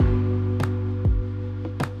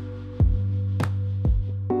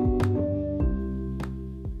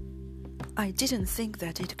I didn't think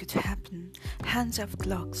that it could happen. Hands of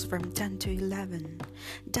clocks from 10 to 11.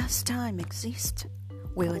 Does time exist?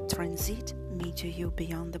 Will it transit me to you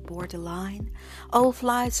beyond the borderline? All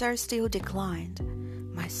flights are still declined.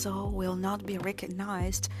 My soul will not be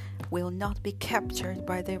recognized, will not be captured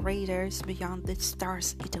by the radars beyond the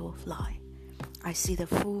stars it will fly. I see the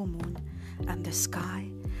full moon and the sky,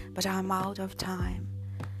 but I'm out of time.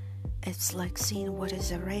 It's like seeing what is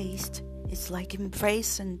erased. It's like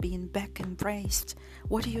embrace and being back embraced.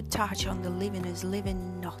 What you touch on the living is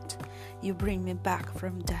living not. You bring me back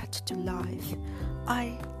from death to life.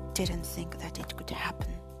 I didn't think that it could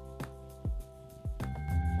happen.